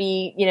in and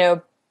be,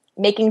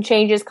 making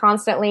changes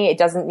constantly. It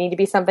doesn't need to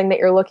be something that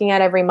you're looking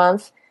at every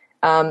month.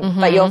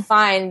 But you'll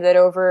find that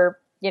over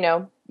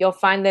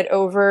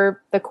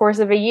the course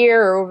of a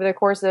year or over the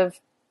course of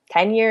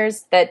 10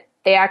 years that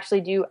they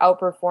actually do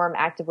outperform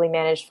actively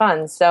managed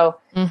funds. So,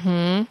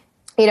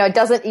 it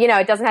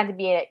doesn't have to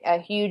be a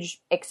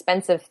huge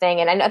expensive thing.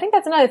 And I think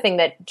that's another thing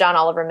that John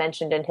Oliver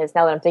mentioned in his,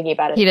 now that I'm thinking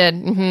about it. He did.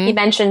 He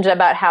mentioned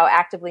about how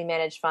actively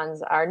managed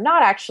funds are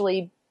not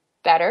actually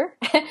better.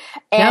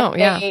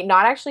 They're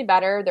not actually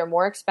better. They're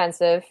more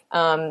expensive.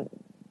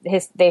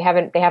 They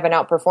haven't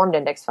outperformed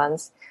index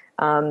funds.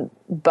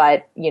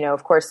 But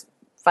of course,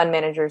 fund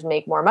managers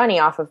make more money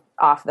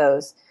off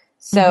those.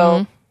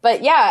 So,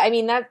 but yeah,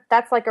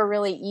 that's like a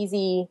really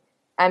easy,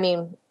 I'm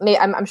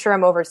sure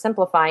I'm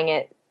oversimplifying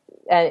it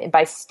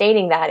by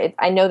stating that.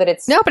 I know that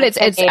it's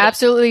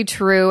absolutely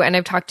true. And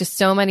I've talked to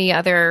so many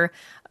other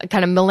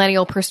kind of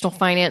millennial personal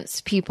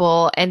finance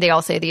people, and they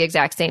all say the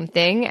exact same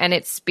thing. And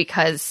it's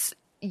because,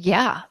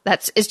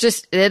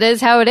 it is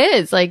how it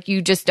is. Like,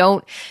 you just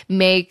don't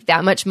make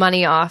that much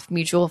money off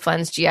mutual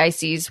funds,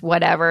 GICs,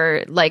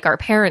 whatever, like our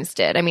parents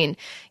did. I mean,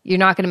 you're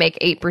not going to make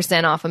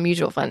 8% off a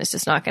mutual fund. It's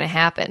just not going to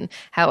happen.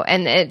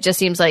 And it just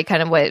seems like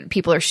kind of what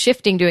people are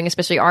shifting, doing,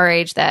 especially our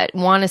age, that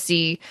want to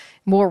see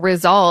more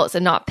results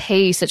and not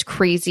pay such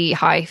crazy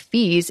high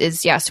fees,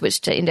 is switch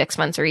to index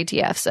funds or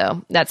ETFs.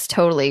 So that's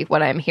totally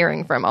what I'm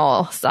hearing from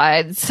all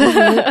sides.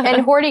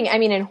 And hoarding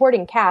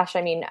cash.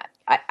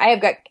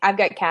 I've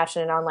got cash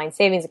in an online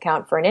savings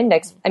account for an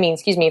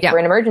for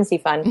an emergency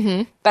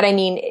fund. But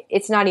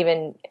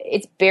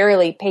it's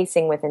barely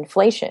pacing with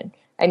inflation.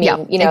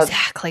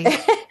 Exactly.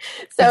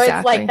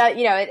 It's like that,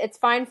 it's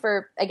fine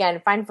for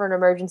an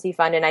emergency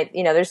fund. And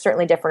there's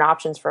certainly different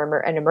options for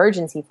an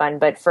emergency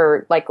fund, but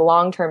for like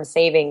long-term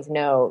savings,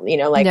 no,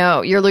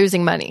 no, you're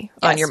losing money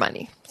on your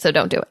money. So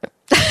don't do it.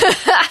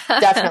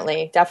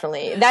 Definitely.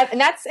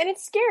 And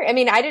it's scary. I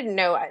mean, I didn't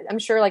know, I'm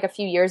sure like a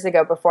few years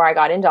ago before I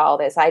got into all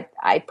this,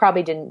 I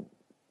probably didn't,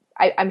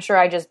 I'm sure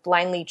I just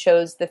blindly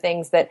chose the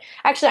things that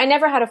actually I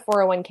never had a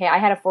 401k. I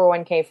had a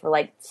 401k for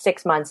like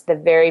 6 months, the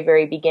very,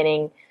 very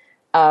beginning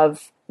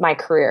of my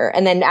career.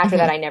 And then after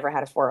that, I never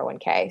had a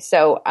 401k.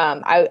 So,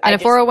 and a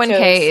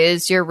 401k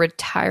is your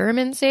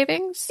retirement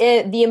savings?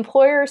 The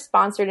employer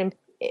sponsored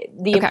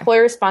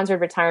employer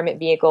sponsored retirement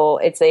vehicle.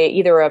 It's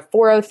either a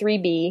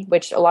 403b,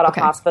 which a lot of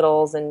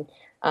hospitals and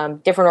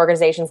different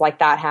organizations like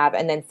that have,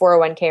 and then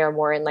 401k are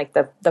more in like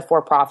the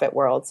for-profit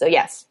world. So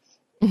yes.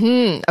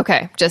 Mm-hmm.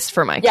 Okay. Just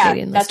for my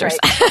Canadian listeners.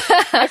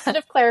 Right. I should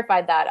have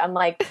clarified that. I'm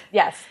like,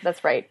 yes,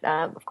 that's right.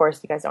 Of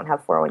course, you guys don't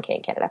have 401k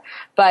in Canada.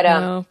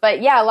 But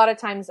but yeah, a lot of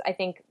times I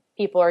think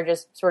people are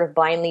just sort of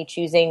blindly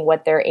choosing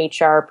what their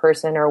HR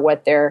person or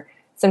what their,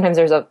 sometimes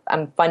there's a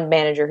fund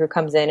manager who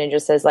comes in and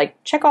just says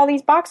like, check all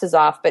these boxes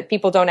off, but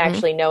people don't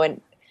actually know.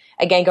 And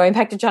again, going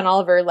back to John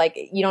Oliver, like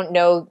you don't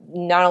know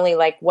not only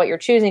like what you're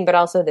choosing, but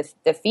also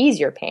the fees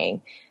you're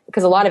paying,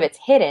 because a lot of it's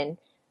hidden.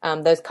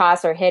 Those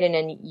costs are hidden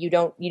and you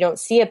don't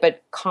see it,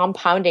 but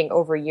compounding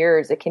over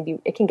years, it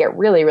can get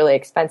really, really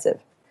expensive.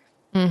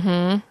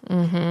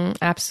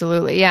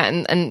 Absolutely.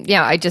 Yeah. And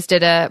yeah, I just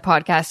did a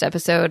podcast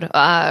episode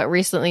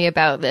recently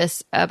about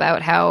this,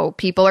 about how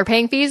people are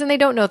paying fees and they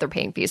don't know they're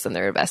paying fees on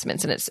their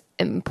investments. And it's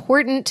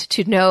important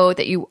to know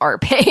that you are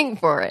paying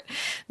for it.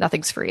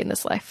 Nothing's free in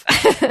this life.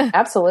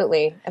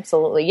 Absolutely.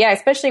 Yeah.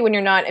 Especially when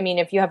you're not, I mean,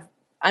 if you have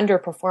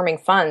underperforming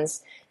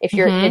funds, if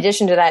you're in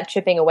addition to that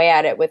chipping away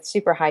at it with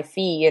super high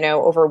fee,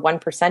 over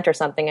 1% or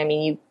something, I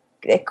mean,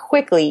 it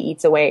quickly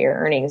eats away at your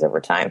earnings over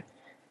time.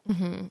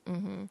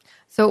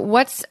 So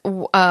what's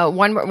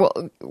one more,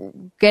 well,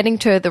 getting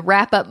to the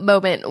wrap up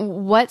moment,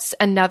 what's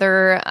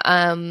another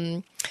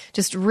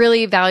just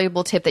really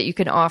valuable tip that you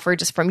can offer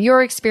just from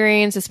your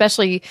experience,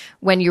 especially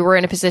when you were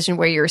in a position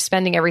where you're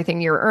spending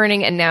everything you're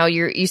earning and now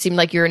you seem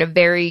like you're in a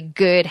very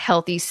good,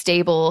 healthy,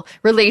 stable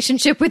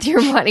relationship with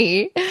your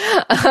money.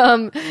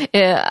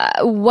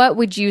 What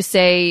would you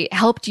say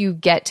helped you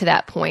get to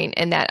that point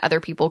and that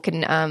other people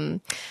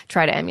can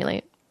try to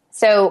emulate?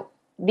 So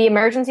the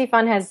emergency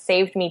fund has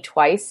saved me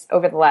twice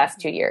over the last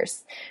 2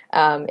 years.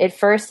 It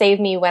first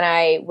saved me when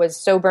I was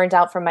so burnt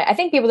out from I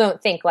think people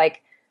don't think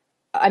like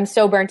I'm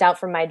so burnt out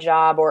from my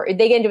job, or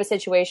they get into a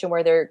situation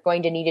where they're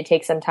going to need to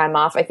take some time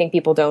off. I think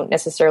people don't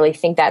necessarily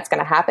think that's going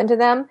to happen to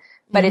them,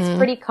 but it's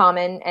pretty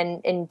common. And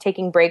in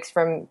taking breaks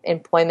from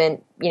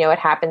employment, it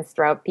happens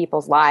throughout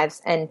people's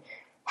lives. And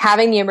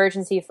having the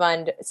emergency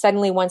fund,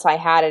 suddenly once I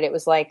had it, it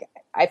was like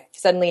I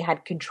suddenly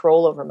had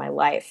control over my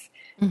life.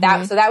 So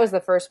that was the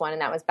first one, and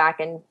that was back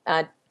in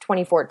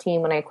 2014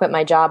 when I quit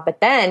my job.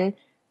 But then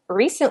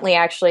recently,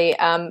 actually,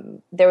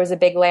 there was a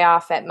big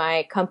layoff at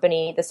my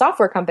company, the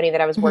software company that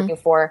I was working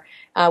for,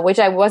 which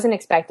I wasn't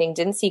expecting,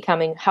 didn't see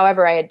coming.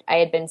 However, I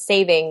had been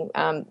saving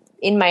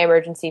in my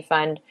emergency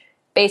fund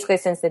basically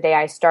since the day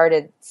I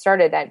started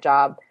that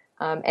job,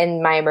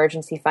 and my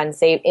emergency fund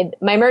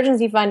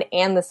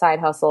and the side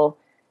hustle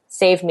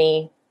saved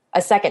me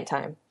a second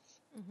time.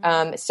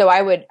 So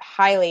I would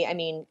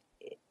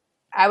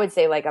I would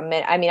say like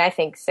I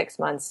think 6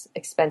 months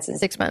expenses.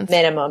 6 months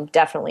minimum,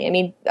 definitely. I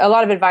mean, a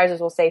lot of advisors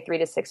will say 3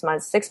 to 6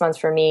 months. 6 months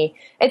for me,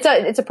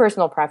 it's a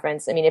personal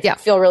preference. I mean, if you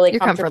feel really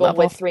comfortable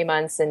with 3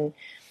 months and,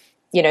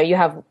 you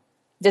have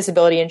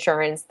disability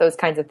insurance, those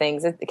kinds of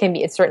things,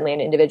 it's certainly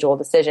an individual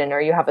decision, or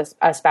you have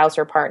a spouse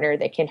or partner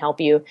that can help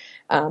you.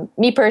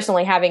 Me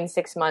personally, having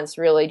 6 months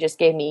really just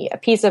gave me a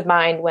peace of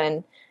mind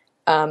when,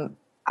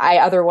 I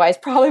otherwise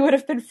probably would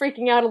have been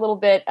freaking out a little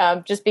bit,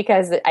 just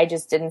because I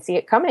just didn't see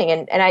it coming,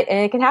 and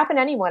it can happen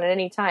to anyone at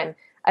any time.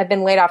 I've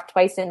been laid off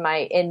twice in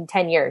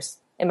 10 years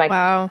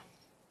wow,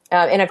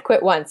 and I've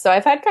quit once. So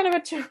I've had kind of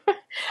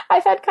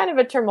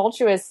a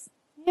tumultuous,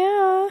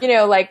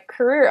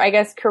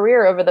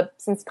 career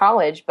since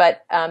college.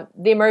 But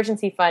the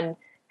emergency fund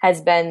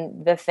has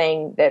been the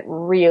thing that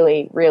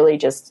really, really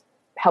just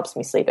helps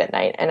me sleep at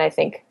night, and I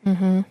think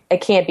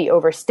it can't be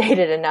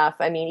overstated enough.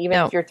 I mean,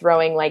 even if you're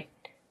throwing like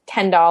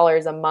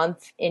 $10 a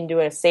month into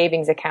a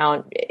savings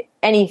account,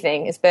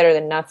 anything is better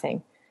than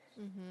nothing.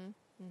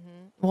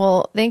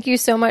 Well, thank you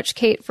so much,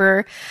 Kate,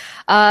 for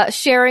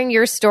sharing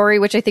your story,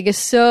 which I think is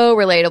so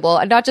relatable.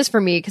 And not just for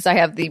me, because I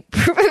have the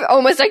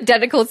almost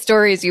identical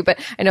story as you, but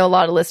I know a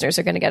lot of listeners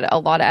are going to get a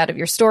lot out of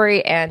your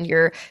story and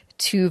your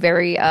two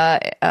very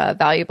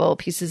valuable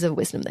pieces of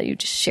wisdom that you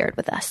just shared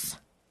with us.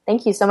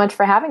 Thank you so much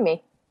for having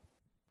me.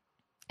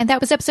 And that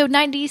was episode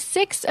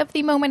 96 of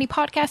the Mo Money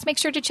Podcast. Make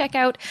sure to check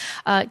out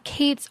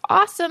Kate's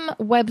awesome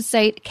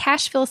website,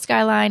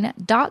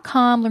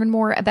 CashvilleSkyline.com. Learn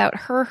more about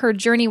her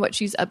journey, what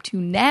she's up to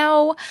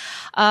now.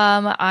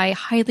 I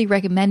highly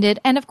recommend it.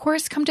 And of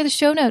course, come to the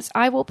show notes.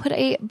 I will put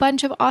a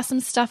bunch of awesome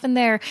stuff in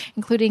there,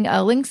 including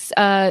links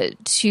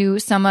to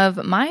some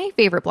of my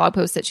favorite blog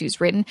posts that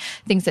she's written,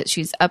 things that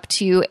she's up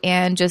to,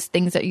 and just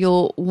things that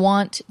you'll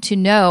want to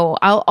know.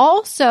 I'll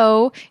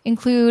also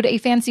include a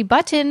fancy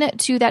button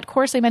to that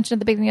course I mentioned at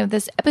the beginning beginning of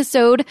this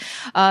episode,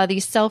 the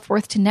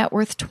Self-Worth to Net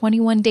Worth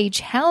 21-Day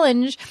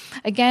Challenge.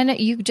 Again,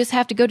 you just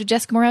have to go to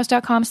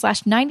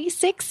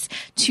jessicamorehouse.com/96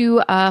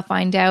 to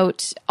find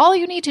out all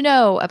you need to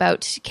know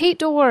about Kate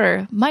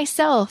Dore,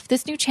 myself,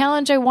 this new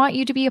challenge I want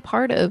you to be a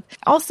part of.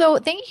 Also,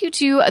 thank you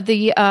to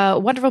the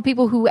wonderful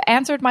people who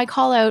answered my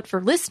call out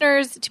for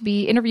listeners to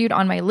be interviewed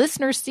on my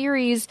listener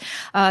series.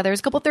 There's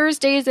a couple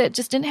Thursdays that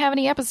just didn't have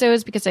any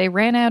episodes because I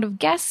ran out of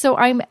guests. So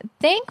I'm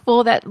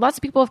thankful that lots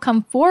of people have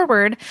come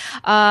forward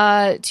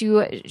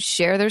to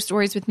share their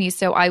stories with me.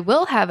 So I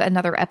will have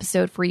another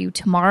episode for you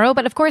tomorrow.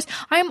 But of course,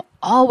 I'm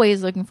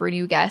always looking for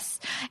new guests.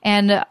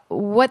 And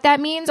what that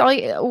means,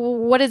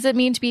 what does it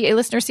mean to be a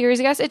listener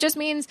series guest? It just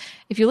means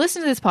if you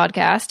listen to this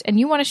podcast and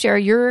you want to share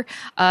your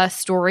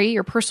story,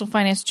 your personal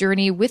finance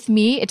journey with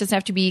me, it doesn't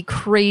have to be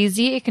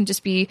crazy. It can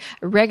just be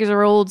a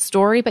regular old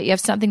story, but you have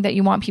something that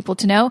you want people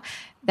to know.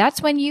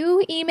 That's when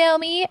you email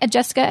me at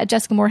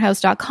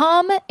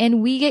jessica@jessicamorehouse.com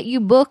and we get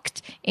you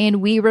booked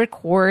and we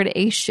record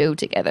a show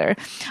together.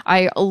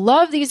 I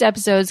love these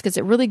episodes because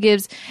it really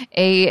gives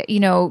a,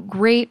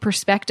 great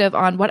perspective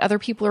on what other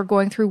people are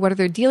going through, what are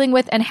they dealing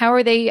with, and how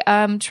are they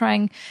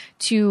trying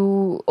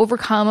to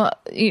overcome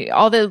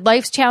all the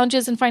life's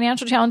challenges and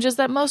financial challenges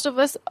that most of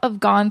us have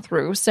gone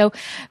through. So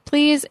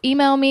please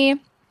email me.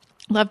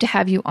 Love to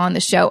have you on the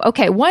show.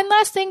 Okay, one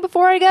last thing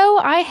before I go.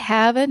 I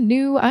have a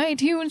new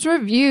iTunes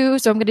review,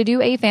 so I'm going to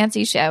do a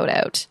fancy shout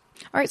out.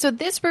 All right, so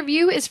this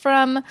review is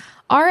from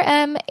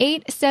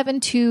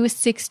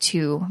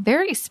RM87262.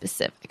 Very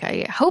specific.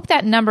 I hope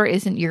that number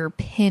isn't your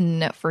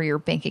PIN for your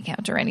bank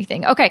account or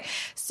anything. Okay,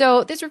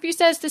 so this review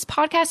says, this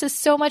podcast has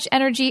so much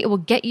energy. It will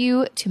get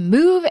you to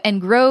move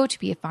and grow to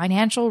be a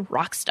financial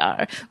rock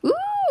star. Ooh.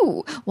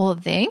 Well,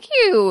 thank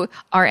you,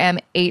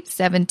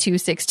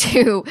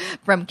 RM87262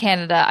 from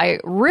Canada. I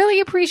really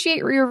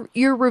appreciate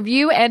your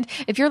review. And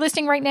if you're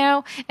listening right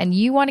now and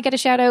you want to get a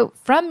shout out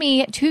from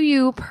me to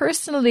you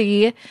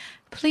personally,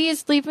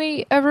 please leave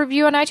me a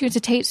review on iTunes.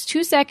 It takes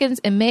 2 seconds.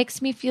 It makes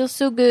me feel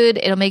so good.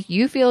 It'll make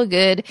you feel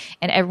good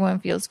and everyone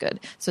feels good.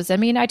 So send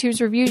me an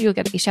iTunes review. You'll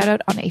get a shout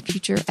out on a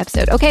future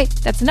episode. Okay,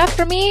 that's enough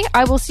for me.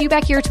 I will see you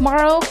back here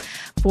tomorrow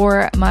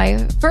for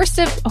my first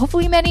of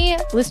hopefully many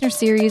listener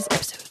series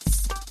episodes.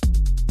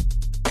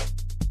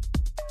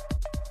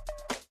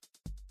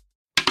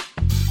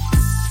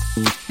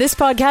 This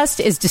podcast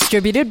is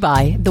distributed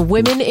by the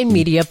Women in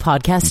Media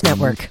Podcast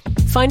Network.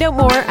 Find out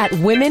more at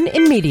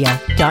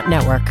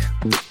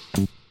womeninmedia.network.